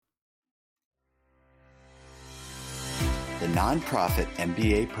The nonprofit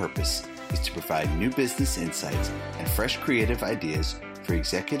MBA purpose is to provide new business insights and fresh creative ideas for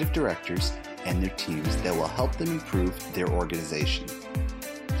executive directors and their teams that will help them improve their organization.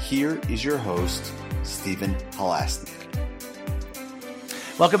 Here is your host, Stephen Halasnik.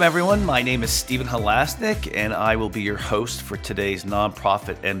 Welcome, everyone. My name is Stephen Halasnik, and I will be your host for today's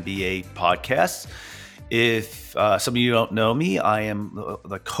Nonprofit MBA podcast. If some of you don't know me, I am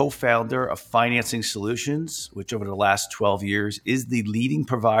the co-founder of Financing Solutions, which over the last 12 years is the leading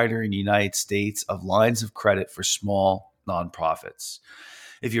provider in the United States of lines of credit for small nonprofits.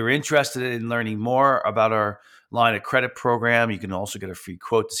 If you're interested in learning more about our line of credit program, you can also get a free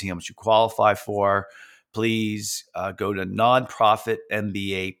quote to see how much you qualify for. Please go to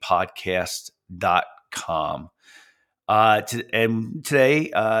nonprofitmbapodcast.com. And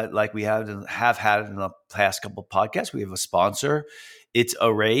today, like we have had in the past couple of podcasts, we have a sponsor. It's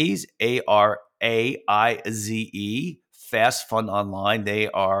Araize, Araize, Fast Fund Online. They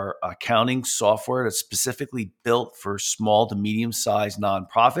are accounting software that's specifically built for small to medium-sized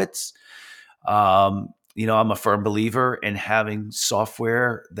nonprofits. I'm a firm believer in having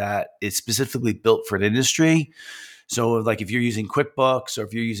software that is specifically built for an industry. So like if you're using QuickBooks or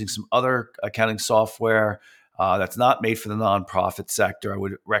if you're using some other accounting software that's not made for the nonprofit sector, I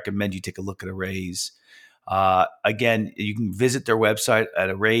would recommend you take a look at Araize. Again, you can visit their website at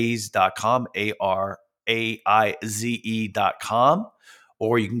araize.com, ARAIZE.com,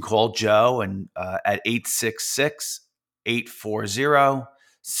 or you can call Joe and at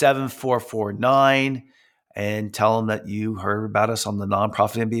 866-840-7449 and tell them that you heard about us on the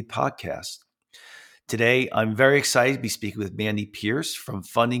Nonprofit MBA podcast. Today, I'm very excited to be speaking with Mandy Pierce from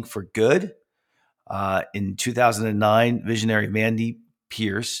Funding for Good. In 2009, visionary Mandy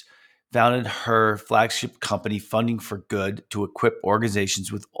Pierce founded her flagship company, Funding for Good, to equip organizations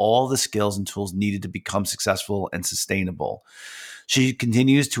with all the skills and tools needed to become successful and sustainable. She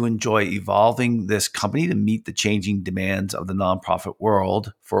continues to enjoy evolving this company to meet the changing demands of the nonprofit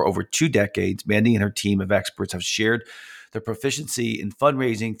world. For over 2 decades, Mandy and her team of experts have shared their proficiency in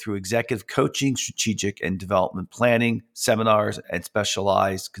fundraising through executive coaching, strategic and development planning, seminars, and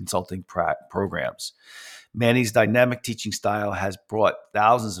specialized consulting programs. Mandy's dynamic teaching style has brought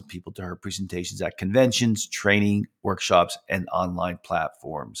thousands of people to her presentations at conventions, training, workshops, and online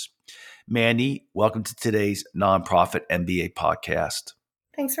platforms. Mandy, welcome to today's Nonprofit MBA podcast.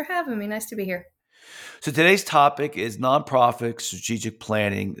 Thanks for having me. Nice to be here. So today's topic is nonprofit strategic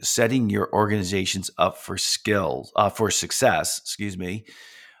planning, setting your organizations up for success.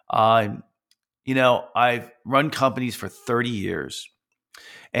 I've run companies for 30 years,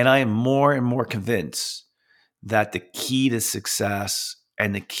 and I am more and more convinced that the key to success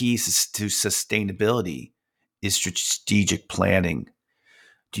and the key to sustainability is strategic planning.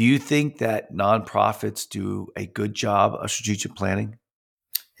 Do you think that nonprofits do a good job of strategic planning?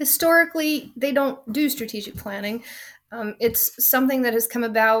 Historically, they don't do strategic planning. It's something that has come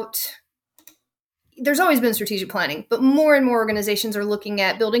about. There's always been strategic planning, but more and more organizations are looking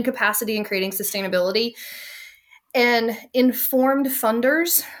at building capacity and creating sustainability. And informed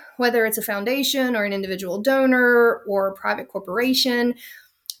funders, whether it's a foundation or an individual donor or a private corporation,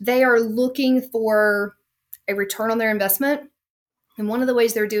 they are looking for a return on their investment. And one of the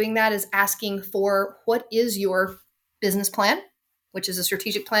ways they're doing that is asking for, what is your business plan, which is a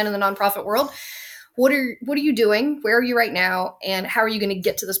strategic plan in the nonprofit world. What are you doing? Where are you right now? And how are you going to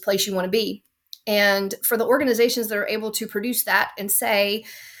get to this place you want to be? And for the organizations that are able to produce that and say,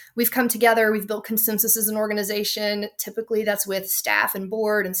 we've come together, we've built consensus as an organization, typically that's with staff and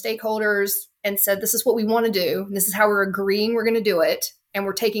board and stakeholders, and said, this is what we want to do. And this is how we're agreeing we're going to do it. And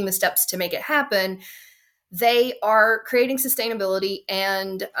we're taking the steps to make it happen. They are creating sustainability,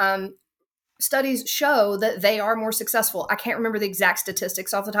 and studies show that they are more successful. I can't remember the exact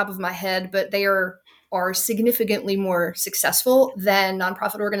statistics off the top of my head, but they are significantly more successful than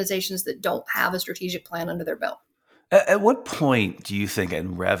nonprofit organizations that don't have a strategic plan under their belt. At what point do you think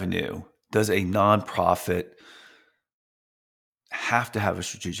in revenue does a nonprofit have to have a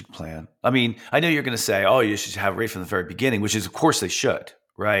strategic plan? I mean, I know you're going to say, oh, you should have it right from the very beginning, which is, of course, they should,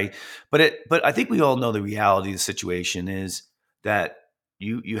 right? But I think we all know the reality of the situation is that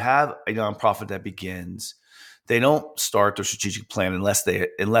you have a nonprofit that begins. They don't start their strategic plan unless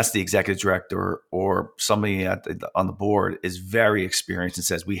the executive director or somebody on the board is very experienced and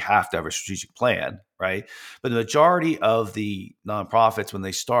says we have to have a strategic plan, right? But the majority of the nonprofits, when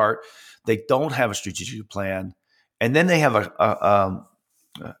they start, they don't have a strategic plan, and then they have I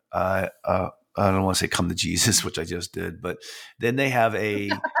don't want to say come to Jesus, which I just did, but then they have I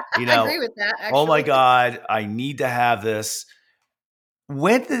agree with that, actually. Oh my God, I need to have this.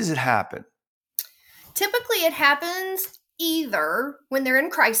 When does it happen? Typically, it happens either when they're in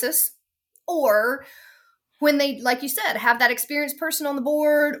crisis or when they, like you said, have that experienced person on the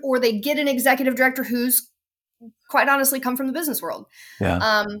board, or they get an executive director who's quite honestly come from the business world.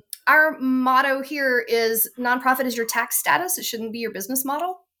 Yeah. Our motto here is nonprofit is your tax status. It shouldn't be your business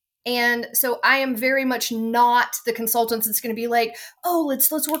model. And so I am very much not the consultant that's going to be like, oh,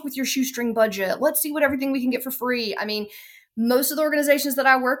 let's work with your shoestring budget. Let's see what everything we can get for free. I mean, most of the organizations that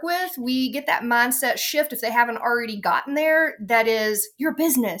I work with, we get that mindset shift if they haven't already gotten there. That is your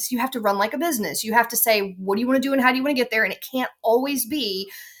business. You have to run like a business. You have to say, what do you want to do and how do you want to get there? And it can't always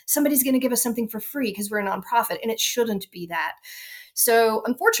be somebody's going to give us something for free because we're a nonprofit, and it shouldn't be that. So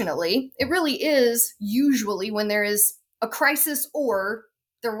unfortunately, it really is usually when there is a crisis or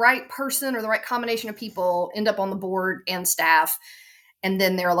the right person or the right combination of people end up on the board and staff. And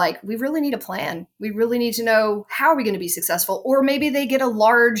then they're like, we really need a plan. We really need to know how are we going to be successful? Or maybe they get a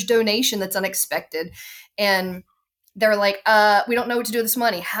large donation that's unexpected. And they're like, we don't know what to do with this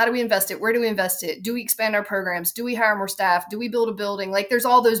money. How do we invest it? Where do we invest it? Do we expand our programs? Do we hire more staff? Do we build a building? Like there's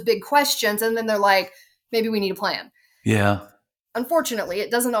all those big questions. And then they're like, maybe we need a plan. Yeah. Unfortunately,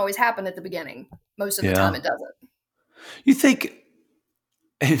 it doesn't always happen at the beginning. Most of the time it doesn't. You think,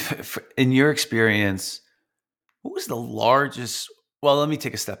 if, in your experience, what was the largest? Well, let me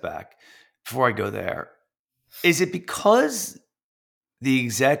take a step back before I go there. Is it because the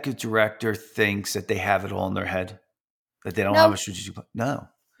executive director thinks that they have it all in their head, that they don't have a strategic plan?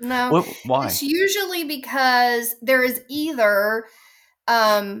 No. Why? It's usually because there is either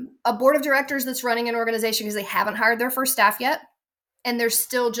a board of directors that's running an organization because they haven't hired their first staff yet. And there's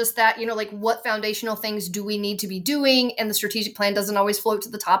still just that, like what foundational things do we need to be doing? And the strategic plan doesn't always float to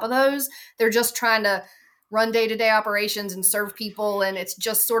the top of those. They're just trying to run day-to-day operations and serve people. And it's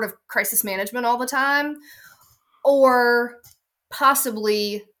just sort of crisis management all the time. Or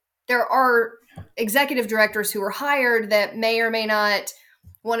possibly there are executive directors who are hired that may or may not,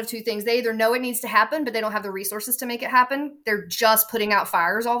 one of two things. They either know it needs to happen, but they don't have the resources to make it happen. They're just putting out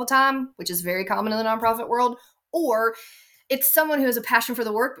fires all the time, which is very common in the nonprofit world. Or it's someone who has a passion for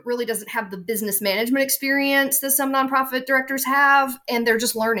the work, but really doesn't have the business management experience that some nonprofit directors have. And they're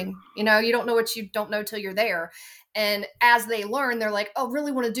just learning. You don't know what you don't know till you're there. And as they learn, they're like, oh, I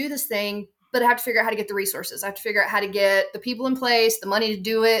really want to do this thing, but I have to figure out how to get the resources. I have to figure out how to get the people in place, the money to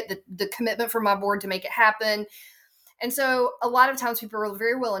do it, the commitment from my board to make it happen. And so a lot of times people are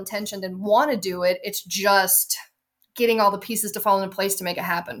very well intentioned and want to do it. It's just getting all the pieces to fall into place to make it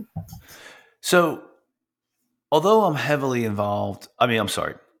happen. So although I'm heavily involved, I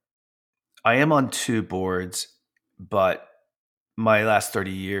am on 2 boards, but my last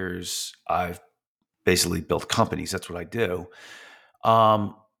 30 years, I've basically built companies. That's what I do.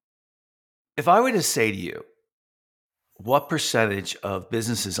 If I were to say to you, what percentage of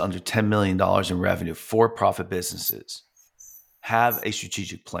businesses under $10 million in revenue, for-profit businesses, have a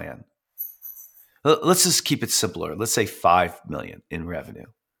strategic plan? Let's just keep it simpler. Let's say 5 million in revenue.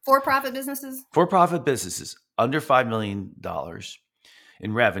 For-profit businesses? For-profit businesses under $5 million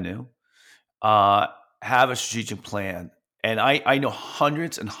in revenue have a strategic plan. And I know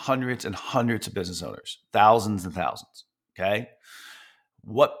hundreds and hundreds and hundreds of business owners, thousands and thousands, okay?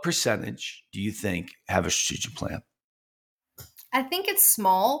 What percentage do you think have a strategic plan? I think it's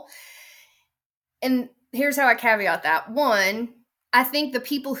small. And here's how I caveat that. One, I think the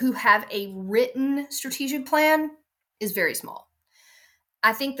people who have a written strategic plan is very small.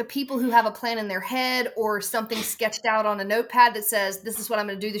 I think the people who have a plan in their head or something sketched out on a notepad that says, this is what I'm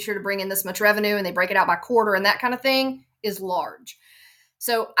going to do this year to bring in this much revenue, and they break it out by quarter and that kind of thing, is large.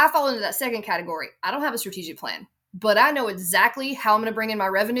 So I fall into that second category. I don't have a strategic plan, but I know exactly how I'm going to bring in my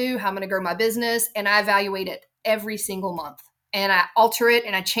revenue, how I'm going to grow my business, and I evaluate it every single month. And I alter it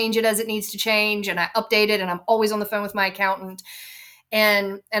and I change it as it needs to change, and I update it, and I'm always on the phone with my accountant.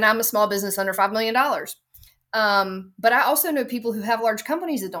 And I'm a small business under $5 million. But I also know people who have large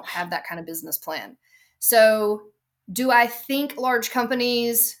companies that don't have that kind of business plan. So do I think large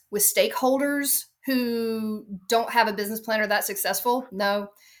companies with stakeholders who don't have a business plan are that successful? No.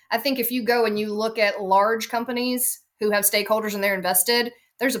 I think if you go and you look at large companies who have stakeholders and they're invested,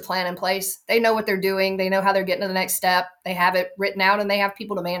 there's a plan in place. They know what they're doing. They know how they're getting to the next step. They have it written out and they have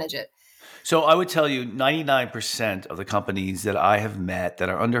people to manage it. So I would tell you 99% of the companies that I have met that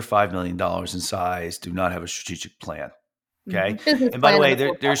are under $5 million in size do not have a strategic plan. Okay. Mm-hmm. And by the way,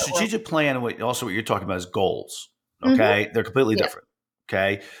 their strategic plan, also what you're talking about is goals. Okay. Mm-hmm. They're completely different.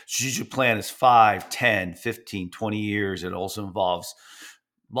 Okay. Strategic plan is 5, 10, 15, 20 years. It also involves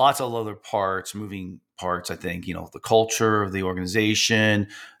lots of other parts, moving parts. I think, the culture of the organization,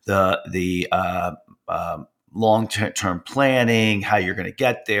 the long-term planning, how you're going to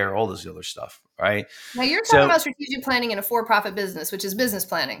get there, all this other stuff, right? Now you're talking about strategic planning in a for-profit business, which is business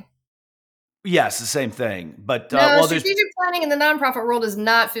planning. Yes, the same thing. But no, strategic planning in the nonprofit world is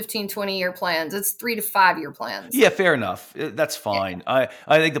not 15, 20-year plans. It's 3 to 5 year plans. Yeah, fair enough. That's fine. Yeah.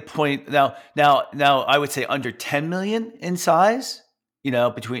 I think the point now I would say under 10 million in size,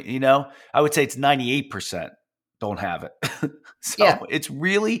 between, I would say it's 98% don't have it. So it's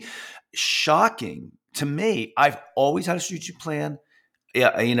really shocking to me. I've always had a strategic plan. Yeah,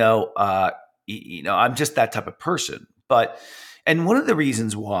 I'm just that type of person. And one of the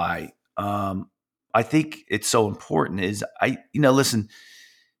reasons why I think it's so important is listen,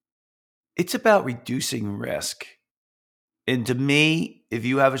 it's about reducing risk. And to me, if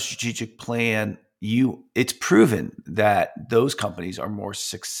you have a strategic plan, it's proven that those companies are more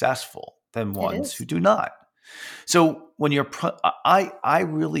successful than ones who do not. So when I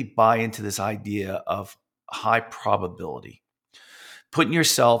really buy into this idea of high probability, putting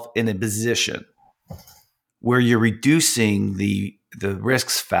yourself in a position where you're reducing the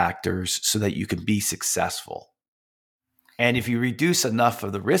risks factors so that you can be successful. And if you reduce enough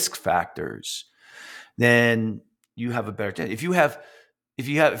of the risk factors, then you have a better chance. If you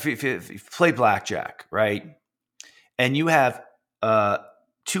play blackjack, right, and you have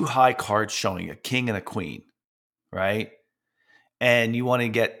 2 high cards showing, a king and a queen, right, and you want to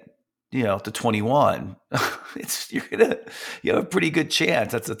get to 21, you have a pretty good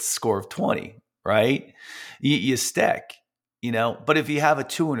chance. That's a score of 20, right? You stick, But if you have a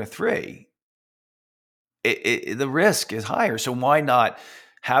 2 and a 3, the risk is higher. So why not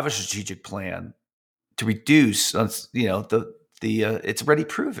have a strategic plan to reduce? It's already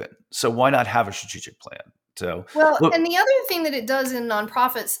proven. So why not have a strategic plan? So and the other thing that it does in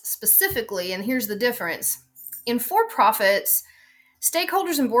nonprofits specifically, and here's the difference: in for-profits,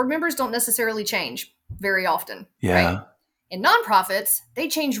 stakeholders and board members don't necessarily change very often. Yeah. Right? In nonprofits, they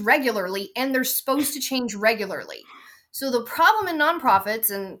change regularly, and they're supposed to change regularly. So the problem in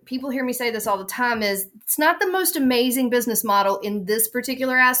nonprofits, and people hear me say this all the time, is it's not the most amazing business model in this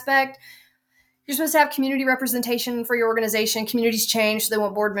particular aspect. You're supposed to have community representation for your organization. Communities change, so they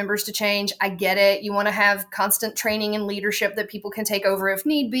want board members to change. I get it. You want to have constant training and leadership that people can take over if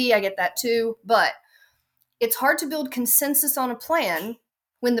need be. I get that too. But it's hard to build consensus on a plan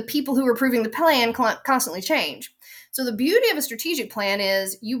when the people who are approving the plan constantly change. So the beauty of a strategic plan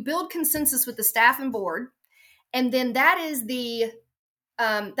is you build consensus with the staff and board, and then that is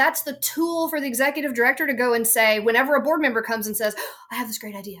that's the tool for the executive director to go and say, whenever a board member comes and says, I have this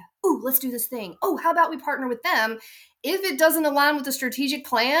great idea. Oh, let's do this thing. Oh, how about we partner with them? If it doesn't align with the strategic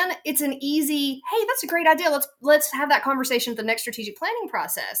plan, it's an easy, hey, that's a great idea. Let's have that conversation at the next strategic planning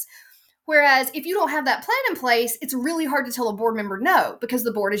process. Whereas if you don't have that plan in place, it's really hard to tell a board member no, because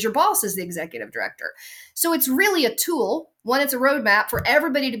the board is your boss as the executive director. So it's really a tool. One, it's a roadmap for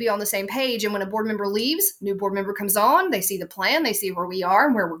everybody to be on the same page. And when a board member leaves, new board member comes on, they see the plan, they see where we are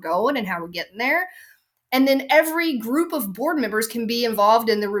and where we're going and how we're getting there. And then every group of board members can be involved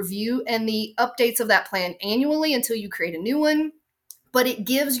in the review and the updates of that plan annually until you create a new one. But it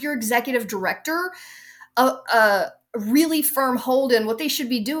gives your executive director a really firm hold in what they should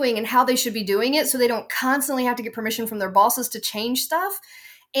be doing and how they should be doing it, so they don't constantly have to get permission from their bosses to change stuff,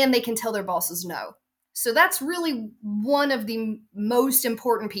 and they can tell their bosses no. So that's really one of the most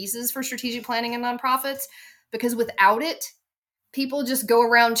important pieces for strategic planning in nonprofits, because without it, people just go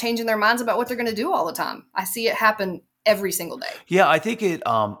around changing their minds about what they're going to do all the time. I see it happen every single day. Yeah, I think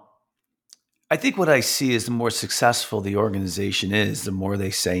I think what I see is the more successful the organization is, the more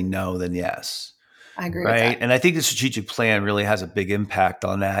they say no than yes. I agree with that. And I think the strategic plan really has a big impact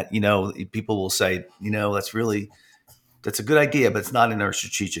on that. People will say, that's a good idea, but it's not in our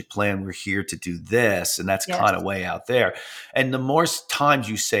strategic plan. We're here to do this. And that's kind of way out there. And the more times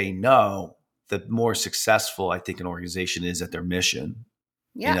you say no, the more successful I think an organization is at their mission.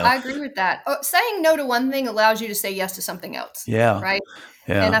 Yeah, I agree with that. Saying no to one thing allows you to say yes to something else. Yeah. Right.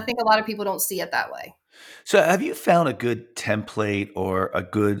 Yeah. And I think a lot of people don't see it that way. So have you found a good template or a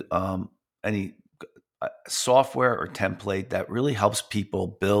good, any software or template that really helps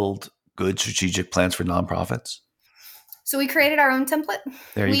people build good strategic plans for nonprofits? So we created our own template.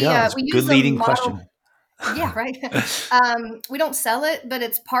 There you go. Good leading question. Yeah, right. We don't sell it, but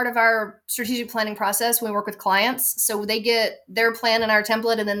it's part of our strategic planning process when we work with clients. So they get their plan in our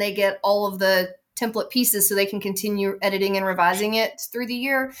template, and then they get all of the template pieces so they can continue editing and revising it through the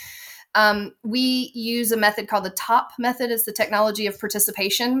year. We use a method called the TOP method. It's the technology of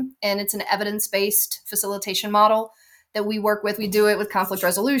participation, and it's an evidence-based facilitation model that we work with. We do it with conflict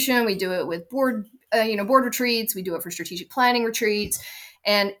resolution. We do it with board retreats. We do it for strategic planning retreats.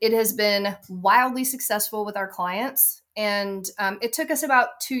 And it has been wildly successful with our clients. And it took us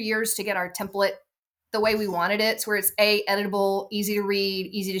about 2 years to get our template the way we wanted it. So where it's editable, easy to read,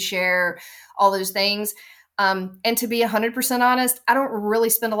 easy to share, all those things. And to be 100% honest, I don't really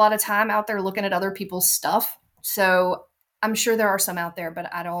spend a lot of time out there looking at other people's stuff. So I'm sure there are some out there,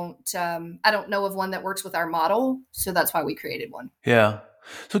 but I don't know of one that works with our model. So that's why we created one. Yeah.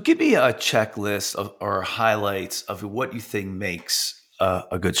 So give me a checklist or highlights of what you think makes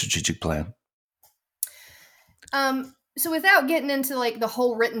a good strategic plan. So without getting into like the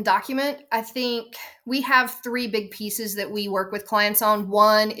whole written document, I think we have 3 big pieces that we work with clients on.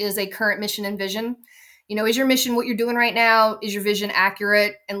 One is a current mission and vision. Is your mission what you're doing right now? Is your vision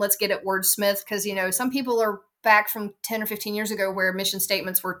accurate? And let's get it wordsmith, because, some people are back from 10 or 15 years ago where mission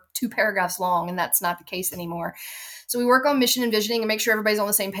statements were 2 paragraphs long, and that's not the case anymore. So we work on mission and visioning and make sure everybody's on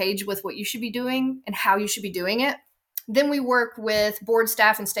the same page with what you should be doing and how you should be doing it. Then we work with board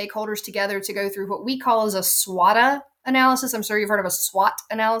staff and stakeholders together to go through what we call as a SWOT analysis. I'm sure you've heard of a SWOT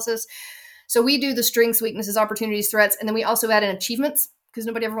analysis. So we do the strengths, weaknesses, opportunities, threats, and then we also add in achievements, because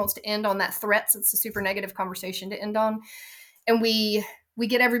nobody ever wants to end on that threats. It's a super negative conversation to end on. And we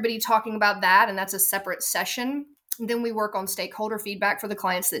get everybody talking about that, and that's a separate session. And then we work on stakeholder feedback for the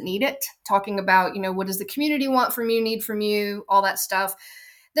clients that need it, talking about, what does the community want from you, need from you, all that stuff.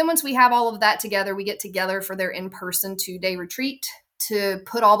 Then once we have all of that together, we get together for their in-person 2-day retreat to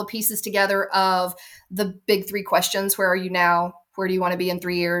put all the pieces together of the big 3 questions. Where are you now? Where do you want to be in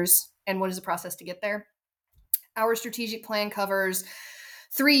 3 years? And what is the process to get there? Our strategic plan covers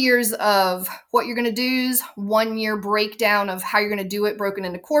 3 years of what you're going to do, 1 year breakdown of how you're going to do it, broken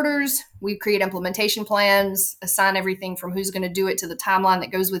into quarters. We create implementation plans, assign everything from who's going to do it to the timeline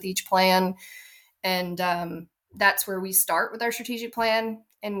that goes with each plan. And that's where we start with our strategic plan.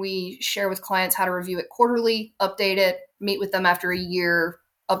 And we share with clients how to review it quarterly, update it, meet with them after a year,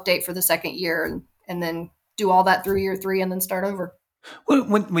 update for the second year, and then do all that through year 3 and then start over.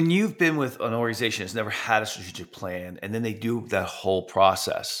 When you've been with an organization that's never had a strategic plan, and then they do that whole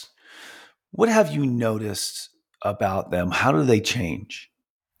process, what have you noticed about them? How do they change?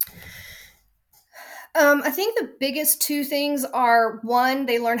 I think the biggest 2 things are, 1,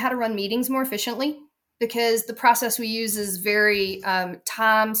 they learn how to run meetings more efficiently, because the process we use is very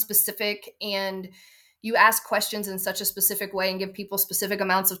time specific, and you ask questions in such a specific way and give people specific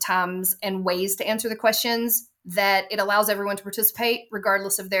amounts of times and ways to answer the questions that it allows everyone to participate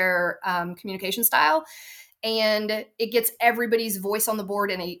regardless of their communication style. And it gets everybody's voice on the board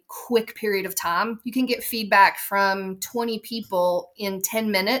in a quick period of time. You can get feedback from 20 people in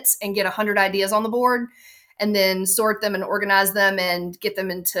 10 minutes and get 100 ideas on the board, and then sort them and organize them and get them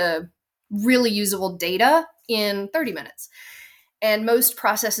into really usable data in 30 minutes. And most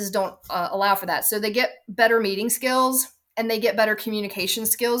processes don't allow for that. So they get better meeting skills and they get better communication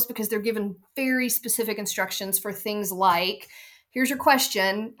skills, because they're given very specific instructions for things like, here's your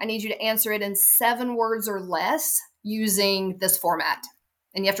question. I need you to answer it in 7 words or less using this format.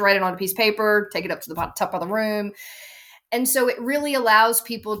 And you have to write it on a piece of paper, take it up to the top of the room. And so it really allows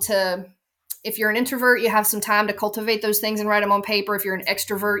people to, if you're an introvert, you have some time to cultivate those things and write them on paper. If you're an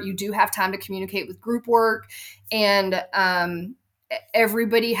extrovert, you do have time to communicate with group work. And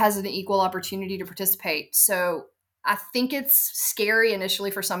everybody has an equal opportunity to participate. So I think it's scary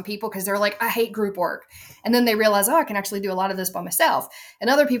initially for some people, because they're like, I hate group work. And then they realize, I can actually do a lot of this by myself. And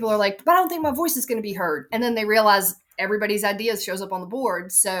other people are like, but I don't think my voice is going to be heard. And then they realize everybody's ideas shows up on the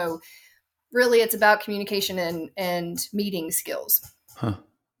board. So really it's about communication and meeting skills. Huh.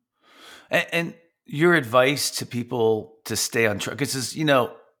 And your advice to people to stay on track, because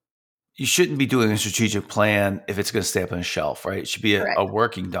you shouldn't be doing a strategic plan if it's going to stay up on a shelf, right? It should be a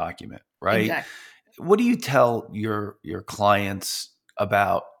working document, right? Exactly. What do you tell your clients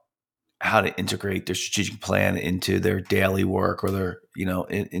about how to integrate their strategic plan into their daily work, or their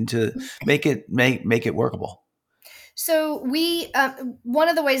into make it workable? So we, one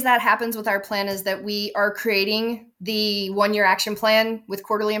of the ways that happens with our plan is that we are creating the 1-year action plan with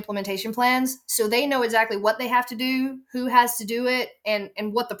quarterly implementation plans. So they know exactly what they have to do, who has to do it, and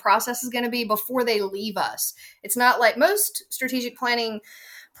what the process is going to be before they leave us. It's not like most strategic planning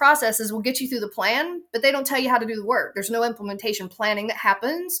processes will get you through the plan, but they don't tell you how to do the work. There's no implementation planning that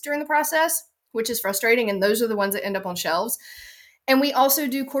happens during the process, which is frustrating. And those are the ones that end up on shelves. And we also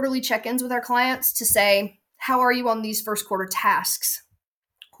do quarterly check-ins with our clients to say, how are you on these first quarter tasks?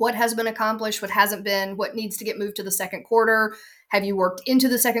 What has been accomplished? What hasn't been? What needs to get moved to the second quarter? Have you worked into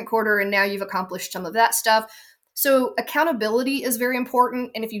the second quarter and now you've accomplished some of that stuff? So accountability is very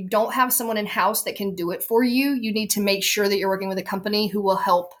important. And if you don't have someone in-house that can do it for you, you need to make sure that you're working with a company who will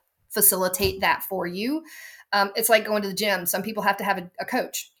help facilitate that for you. It's like going to the gym. Some people have to have a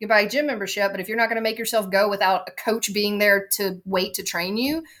coach. You can buy a gym membership, but if you're not going to make yourself go without a coach being there to wait to train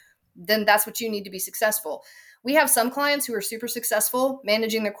you, then that's what you need to be successful. We have some clients who are super successful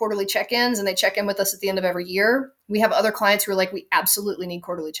managing their quarterly check-ins, and they check in with us at the end of every year. We have other clients who are like, we absolutely need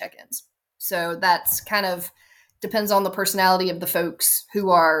quarterly check-ins. So that's kind of depends on the personality of the folks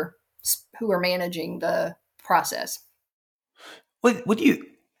who are managing the process. What do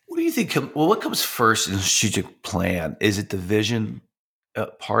you think? Well, what comes first in a strategic plan? Is it the vision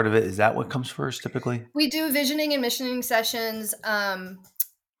part of it? Is that what comes first typically? We do visioning and missioning sessions.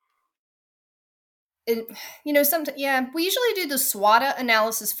 We usually do the SWOT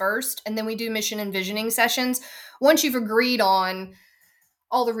analysis first, and then we do mission and visioning sessions. Once you've agreed on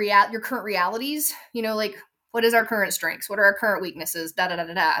all the your current realities, like what is our current strengths? What are our current weaknesses?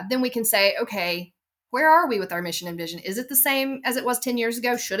 Then we can say, okay, where are we with our mission and vision? Is it the same as it was 10 years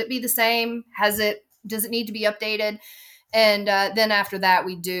ago? Should it be the same? Does it need to be updated? And then after that,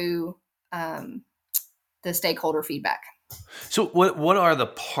 we do the stakeholder feedback. So what are the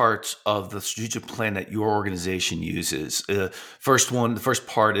parts of the strategic plan that your organization uses? The first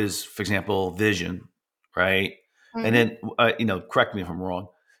part is, for example, vision, right? Mm-hmm. And then, correct me if I'm wrong.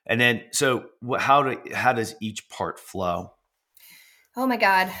 And then, so how does each part flow? Oh my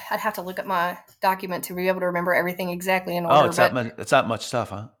God, I'd have to look at my document to be able to remember everything exactly in order. It's not much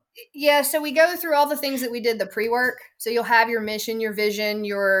stuff, huh? Yeah, so we go through all the things that we did the pre-work. So you'll have your mission, your vision,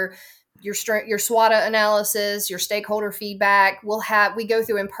 your SWOT analysis, your stakeholder feedback. We go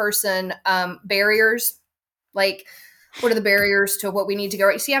through in person barriers, like what are the barriers to what we need to go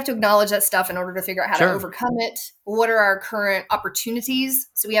right. So you have to acknowledge that stuff in order to figure out how to overcome it. What are our current opportunities?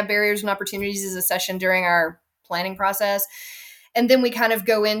 So we have barriers and opportunities as a session during our planning process. And then we kind of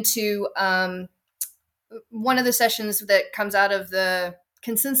go into one of the sessions that comes out of the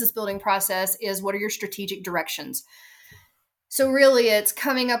consensus building process is what are your strategic directions? So really it's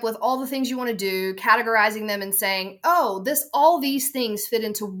coming up with all the things you want to do, categorizing them and saying, all these things fit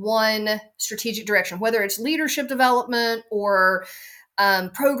into one strategic direction, whether it's leadership development or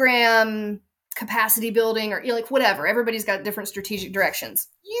program capacity building or whatever. Everybody's got different strategic directions.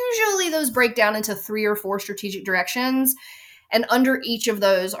 Usually those break down into 3 or 4 strategic directions. And under each of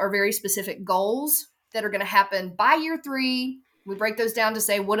those are very specific goals that are going to happen by year 3. We break those down to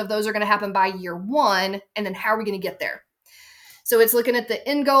say what of those are going to happen by year 1, and then how are we going to get there? So it's looking at the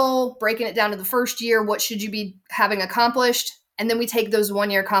end goal, breaking it down to the first year, what should you be having accomplished? And then we take those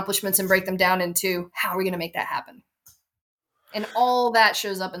 1-year accomplishments and break them down into how are we going to make that happen? And all that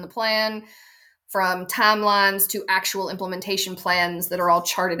shows up in the plan, from timelines to actual implementation plans that are all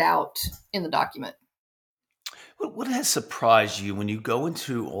charted out in the document. What has surprised you when you go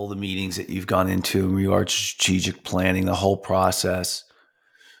into all the meetings that you've gone into in regard to strategic planning, the whole process,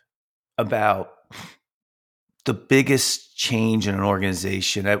 about the biggest change in an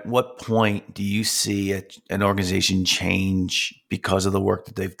organization? At what point do you see an organization change because of the work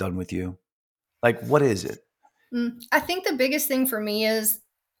that they've done with you? What is it? I think the biggest thing for me is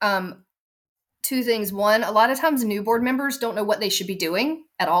 2 things. One, a lot of times new board members don't know what they should be doing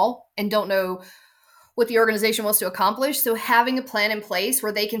at all and don't know what the organization wants to accomplish. So having a plan in place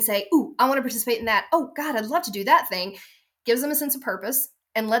where they can say, ooh, I want to participate in that. Oh God, I'd love to do that thing. Gives them a sense of purpose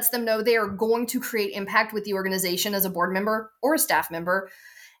and lets them know they are going to create impact with the organization as a board member or a staff member.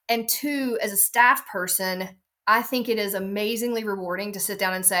 And 2, as a staff person, I think it is amazingly rewarding to sit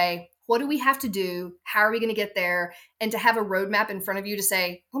down and say, what do we have to do? How are we going to get there? And to have a roadmap in front of you to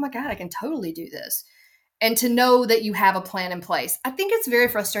say, oh my God, I can totally do this. And to know that you have a plan in place. I think it's very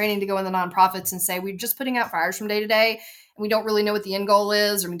frustrating to go in the nonprofits and say, we're just putting out fires from day to day, and we don't really know what the end goal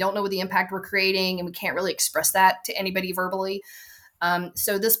is, or we don't know what the impact we're creating, and we can't really express that to anybody verbally.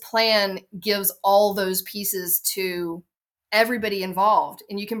 So this plan gives all those pieces to everybody involved,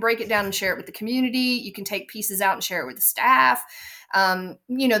 and you can break it down and share it with the community. You can take pieces out and share it with the staff.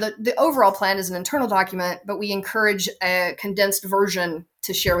 The overall plan is an internal document, but we encourage a condensed version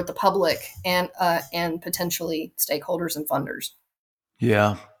to share with the public and potentially stakeholders and funders.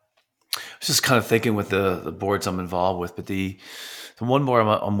 Yeah. I was just kind of thinking with the boards I'm involved with, but the one board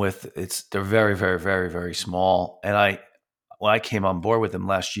I'm with, they're very, very, very, very small. And when I came on board with them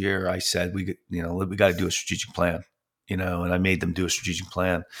last year, I said, we got to do a strategic plan, and I made them do a strategic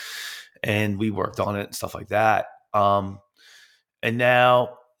plan, and we worked on it and stuff like that. And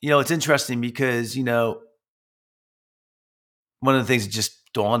now, it's interesting because, one of the things that just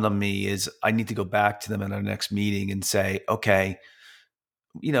dawned on me is I need to go back to them in our next meeting and say, okay,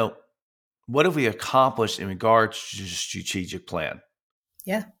 what have we accomplished in regards to the strategic plan?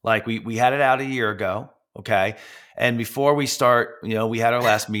 Yeah. We had it out a year ago. Okay. And before we start, we had our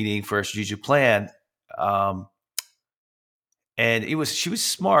last meeting for a strategic plan. And she was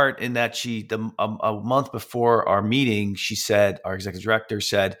smart in that a month before our meeting, she said, our executive director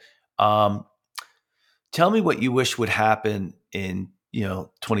said, tell me what you wish would happen in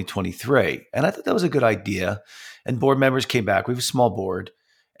 2023. And I thought that was a good idea. And board members came back. We have a small board,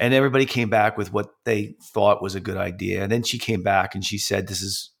 and everybody came back with what they thought was a good idea. And then she came back and she said, this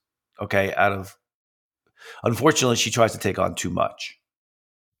is okay. Unfortunately, she tries to take on too much.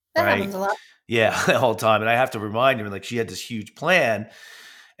 That happens a lot. Yeah, the whole time. And I have to remind her, like, she had this huge plan.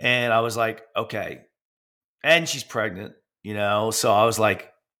 And I was like, okay. And she's pregnant, so I was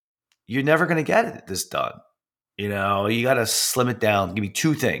like, you're never going to get this done. You got to slim it down. Give me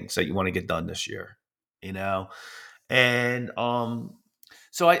 2 things that you want to get done this year, And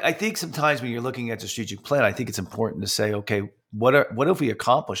so I think sometimes when you're looking at the strategic plan, I think it's important to say, okay, what have we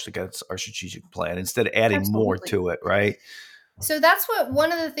accomplished against our strategic plan instead of adding more to it, right? So that's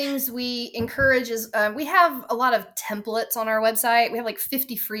one of the things we encourage is we have a lot of templates on our website. We have like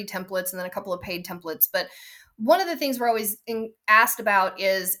 50 free templates and then a couple of paid templates. But one of the things we're always asked about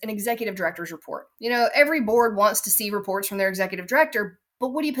is an executive director's report. Every board wants to see reports from their executive director, but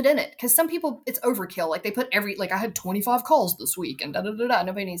what do you put in it? Because some people, it's overkill. Like they put I had 25 calls this week and da-da-da-da.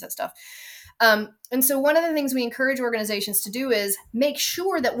 Nobody needs that stuff. And so one of the things we encourage organizations to do is make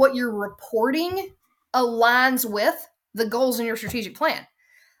sure that what you're reporting aligns with the goals in your strategic plan.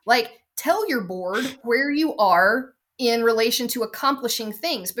 Like tell your board where you are in relation to accomplishing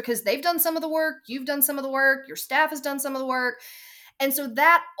things, because they've done some of the work, you've done some of the work, your staff has done some of the work. And so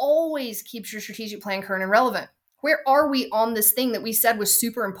that always keeps your strategic plan current and relevant. Where are we on this thing that we said was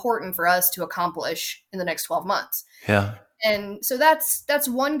super important for us to accomplish in the next 12 months? Yeah. And so that's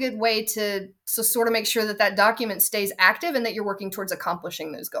one good way to sort of make sure that document stays active and that you're working towards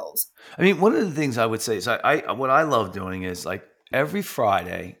accomplishing those goals. I mean, one of the things I would say is what I love doing is like every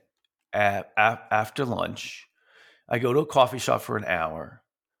Friday after lunch, I go to a coffee shop for an hour,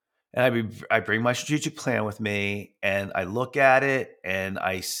 and I bring my strategic plan with me, and I look at it, and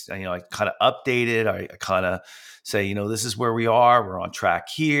I kind of update it. I kind of say, this is where we are. We're on track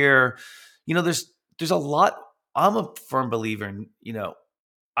here. There's a lot. I'm a firm believer in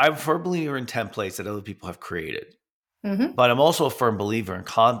templates that other people have created, but I'm also a firm believer in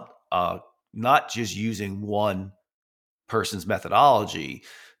not just using one person's methodology,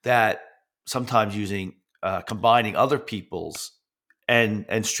 that sometimes using combining other people's and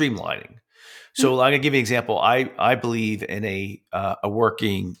streamlining. So I'm going to give you an example. I believe in a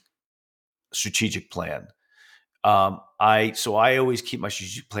working strategic plan. I always keep my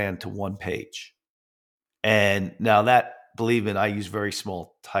strategic plan to 1 page. And now that, believe me, I use very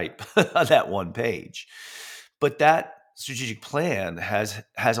small type on that 1 page. But that strategic plan has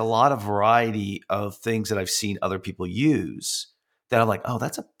a lot of variety of things that I've seen other people use that I'm like, oh,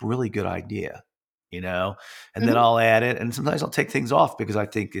 that's a really good idea, and then I'll add it. And sometimes I'll take things off because I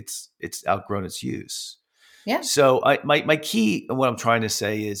think it's outgrown its use. Yeah. So my key, and what I'm trying to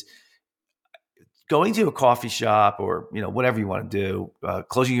say is, going to a coffee shop or whatever you want to do,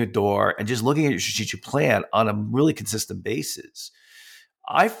 closing your door and just looking at your strategic plan on a really consistent basis,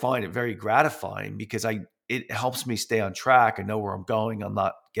 I find it very gratifying because it helps me stay on track. I know where I'm going. I'm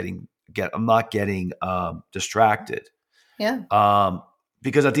not getting distracted. Yeah.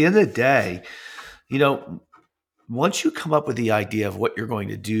 Because at the end of the day, once you come up with the idea of what you're going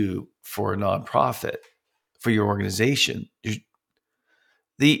to do for a nonprofit, for your organization,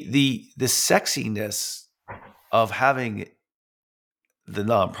 the sexiness of having the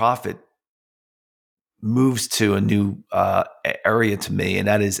nonprofit moves to a new area to me, and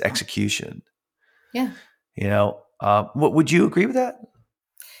that is execution. Yeah. What would you agree with that?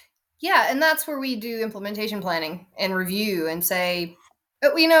 Yeah, and that's where we do implementation planning and review and say,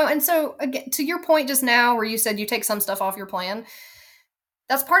 and so again, to your point just now, where you said you take some stuff off your plan,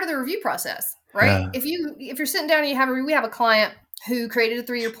 that's part of the review process, right? Yeah. If you're sitting down and we have a client who created a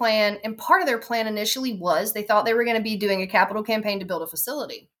 3-year plan, and part of their plan initially was they thought they were going to be doing a capital campaign to build a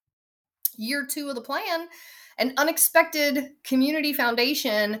facility. Year 2 of the plan, an unexpected community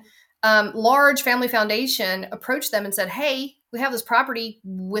foundation, large family foundation approached them and said, hey, we have this property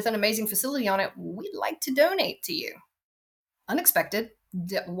with an amazing facility on it. We'd like to donate to you. Unexpected.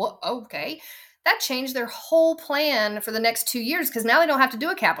 What? Okay. That changed their whole plan for the next 2 years, because now they don't have to do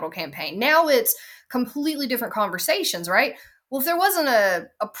a capital campaign. Now it's completely different conversations, right? Well, if there wasn't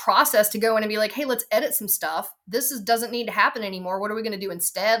a process to go in and be like, hey, let's edit some stuff. This doesn't need to happen anymore. What are we going to do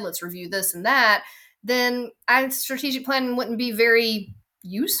instead? Let's review this and that. Then strategic planning wouldn't be very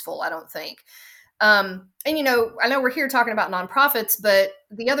useful, I don't think. And, I know we're here talking about nonprofits, but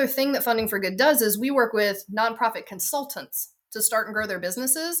the other thing that Funding for Good does is we work with nonprofit consultants to start and grow their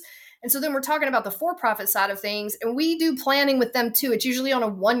businesses. And so then we're talking about the for-profit side of things, and we do planning with them too. It's usually on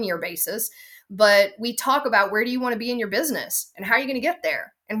a 1-year basis, but we talk about where do you want to be in your business and how are you going to get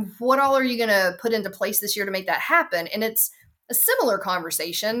there? And what all are you going to put into place this year to make that happen? And it's a similar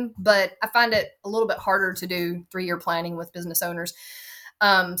conversation, but I find it a little bit harder to do 3-year planning with business owners,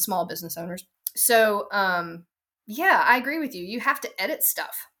 small business owners. So, yeah, I agree with you. You have to edit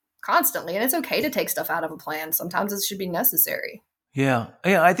stuff constantly, and it's okay to take stuff out of a plan. Sometimes it should be necessary. Yeah.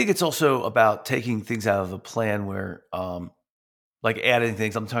 I think it's also about taking things out of a plan where, like adding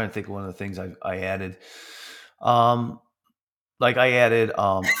things. I'm trying to think of one of the things I added. Like I added,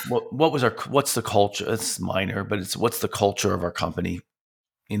 what's the culture? It's minor, but what's the culture of our company?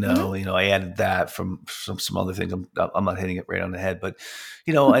 I added that from some other things. I'm not hitting it right on the head, but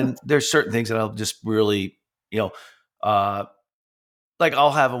and there's certain things that I'll just really, like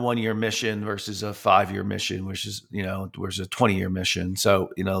I'll have a 1-year mission versus a 5-year mission, which is, versus a 20-year mission. So,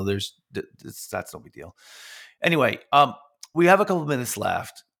 that's no big deal. Anyway, we have a couple of minutes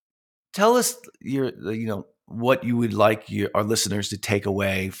left. Tell us what you would like our listeners to take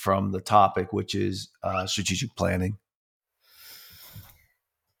away from the topic, which is strategic planning.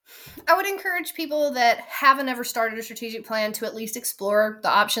 I would encourage people that haven't ever started a strategic plan to at least explore the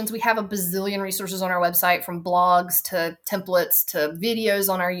options. We have a bazillion resources on our website, from blogs to templates to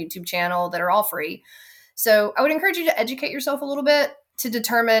videos on our YouTube channel that are all free. So I would encourage you to educate yourself a little bit to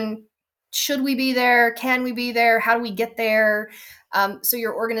determine, should we be there? Can we be there? How do we get there? So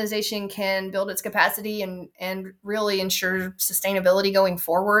your organization can build its capacity and really ensure sustainability going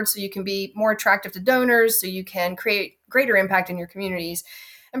forward, so you can be more attractive to donors, so you can create greater impact in your communities.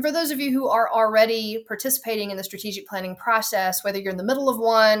 And for those of you who are already participating in the strategic planning process, whether you're in the middle of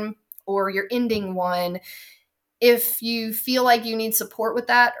one or you're ending one, if you feel like you need support with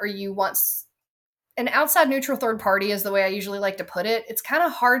that, or you want an outside neutral third party, is the way I usually like to put it. It's kind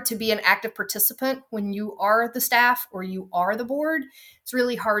of hard to be an active participant when you are the staff or you are the board. It's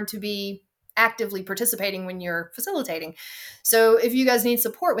really hard to be actively participating when you're facilitating. So if you guys need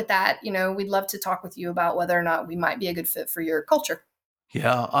support with that, we'd love to talk with you about whether or not we might be a good fit for your culture.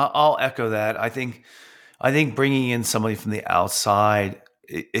 Yeah, I'll echo that. I think bringing in somebody from the outside,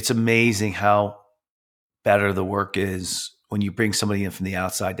 it's amazing how better the work is when you bring somebody in from the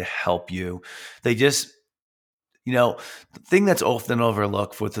outside to help you. They just, the thing that's often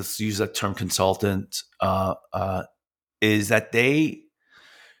overlooked, with let's use that term consultant, is that they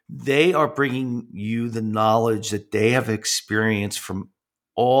are bringing you the knowledge that they have experienced from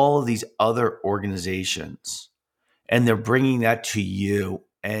all of these other organizations, and they're bringing that to you,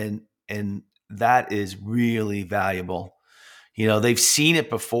 and that is really valuable. They've seen it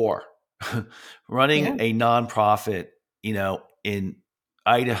before. Running a nonprofit, in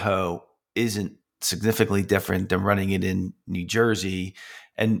Idaho isn't significantly different than running it in New Jersey,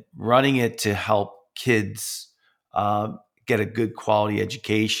 and running it to help kids get a good quality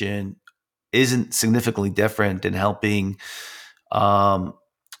education isn't significantly different than helping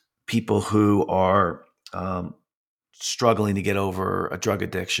people who are struggling to get over a drug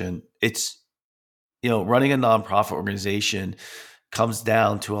addiction. It's, running a nonprofit organization comes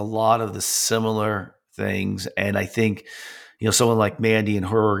down to a lot of the similar things. And I think, someone like Mandy and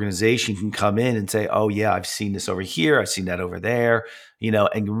her organization can come in and say, oh yeah, I've seen this over here, I've seen that over there,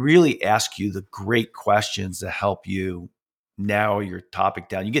 and really ask you the great questions to help you narrow your topic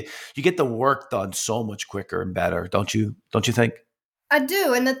down. You get the work done so much quicker and better. Don't you think? I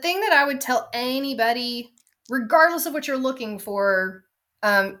do. And the thing that I would tell anybody, regardless of what you're looking for,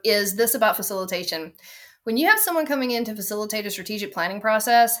 is this about facilitation. When you have someone coming in to facilitate a strategic planning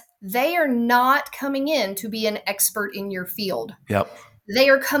process, they are not coming in to be an expert in your field. Yep. They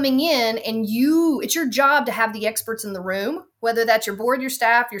are coming in, and it's your job to have the experts in the room, whether that's your board, your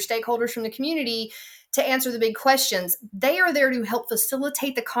staff, your stakeholders from the community, to answer the big questions. They are there to help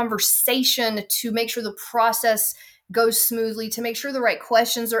facilitate the conversation, to make sure the process goes smoothly, to make sure the right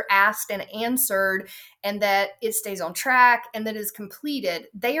questions are asked and answered, and that it stays on track and that it is completed.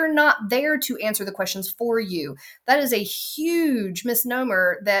 They are not there to answer the questions for you. That is a huge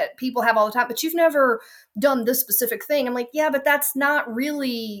misnomer that people have all the time. But you've never done this specific thing. I'm like, yeah, but that's not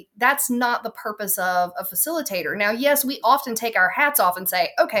the purpose of a facilitator. Now, yes, we often take our hats off and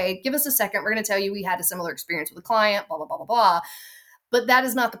say, okay, give us a second. We're going to tell you we had a similar experience with a client, blah, blah, blah, blah, blah. But that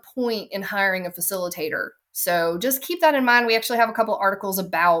is not the point in hiring a facilitator. So just keep that in mind. We actually have a couple articles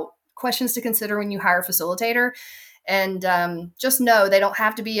about questions to consider when you hire a facilitator. And just know they don't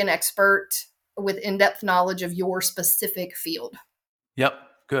have to be an expert with in-depth knowledge of your specific field. Yep.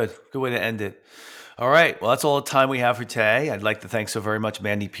 Good way to end it. All right. Well, that's all the time we have for today. I'd like to thank so very much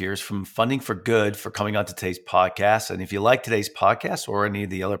Mandy Pierce from Funding for Good for coming on to today's podcast. And if you like today's podcast or any of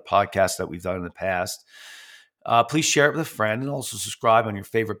the other podcasts that we've done in the past, please share it with a friend and also subscribe on your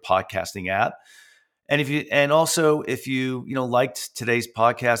favorite podcasting app. And if you liked today's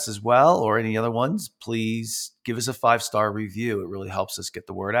podcast as well or any other ones, please give us a 5-star review. It really helps us get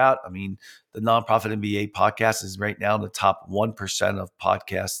the word out. I mean, the Nonprofit MBA podcast is right now in the top 1% of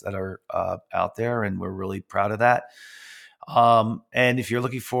podcasts that are out there, and we're really proud of that. And if you're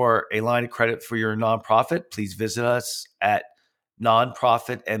looking for a line of credit for your nonprofit, please visit us at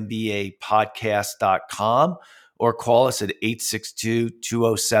nonprofitmbapodcast.com or call us at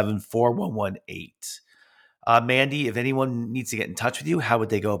 862-207-4118. Mandy, if anyone needs to get in touch with you, how would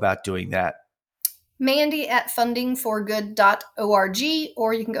they go about doing that? Mandy at fundingforgood.org,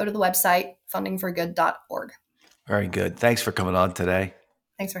 or you can go to the website fundingforgood.org. Very good. Thanks for coming on today.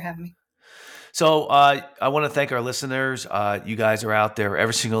 Thanks for having me. So I want to thank our listeners. You guys are out there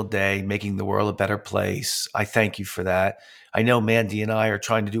every single day making the world a better place. I thank you for that. I know Mandy and I are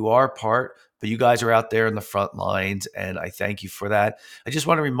trying to do our part, but you guys are out there in the front lines, and I thank you for that. I just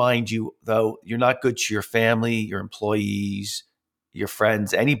want to remind you, though, you're not good to your family, your employees, your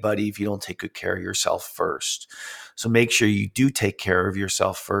friends, anybody if you don't take good care of yourself first. So make sure you do take care of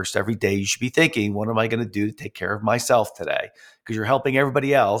yourself first. Every day you should be thinking, what am I going to do to take care of myself today? Because you're helping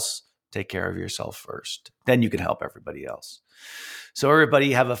everybody else. Take care of yourself first. Then you can help everybody else. So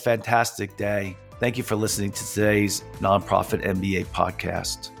everybody have a fantastic day. Thank you for listening to today's Nonprofit MBA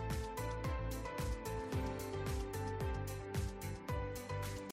podcast.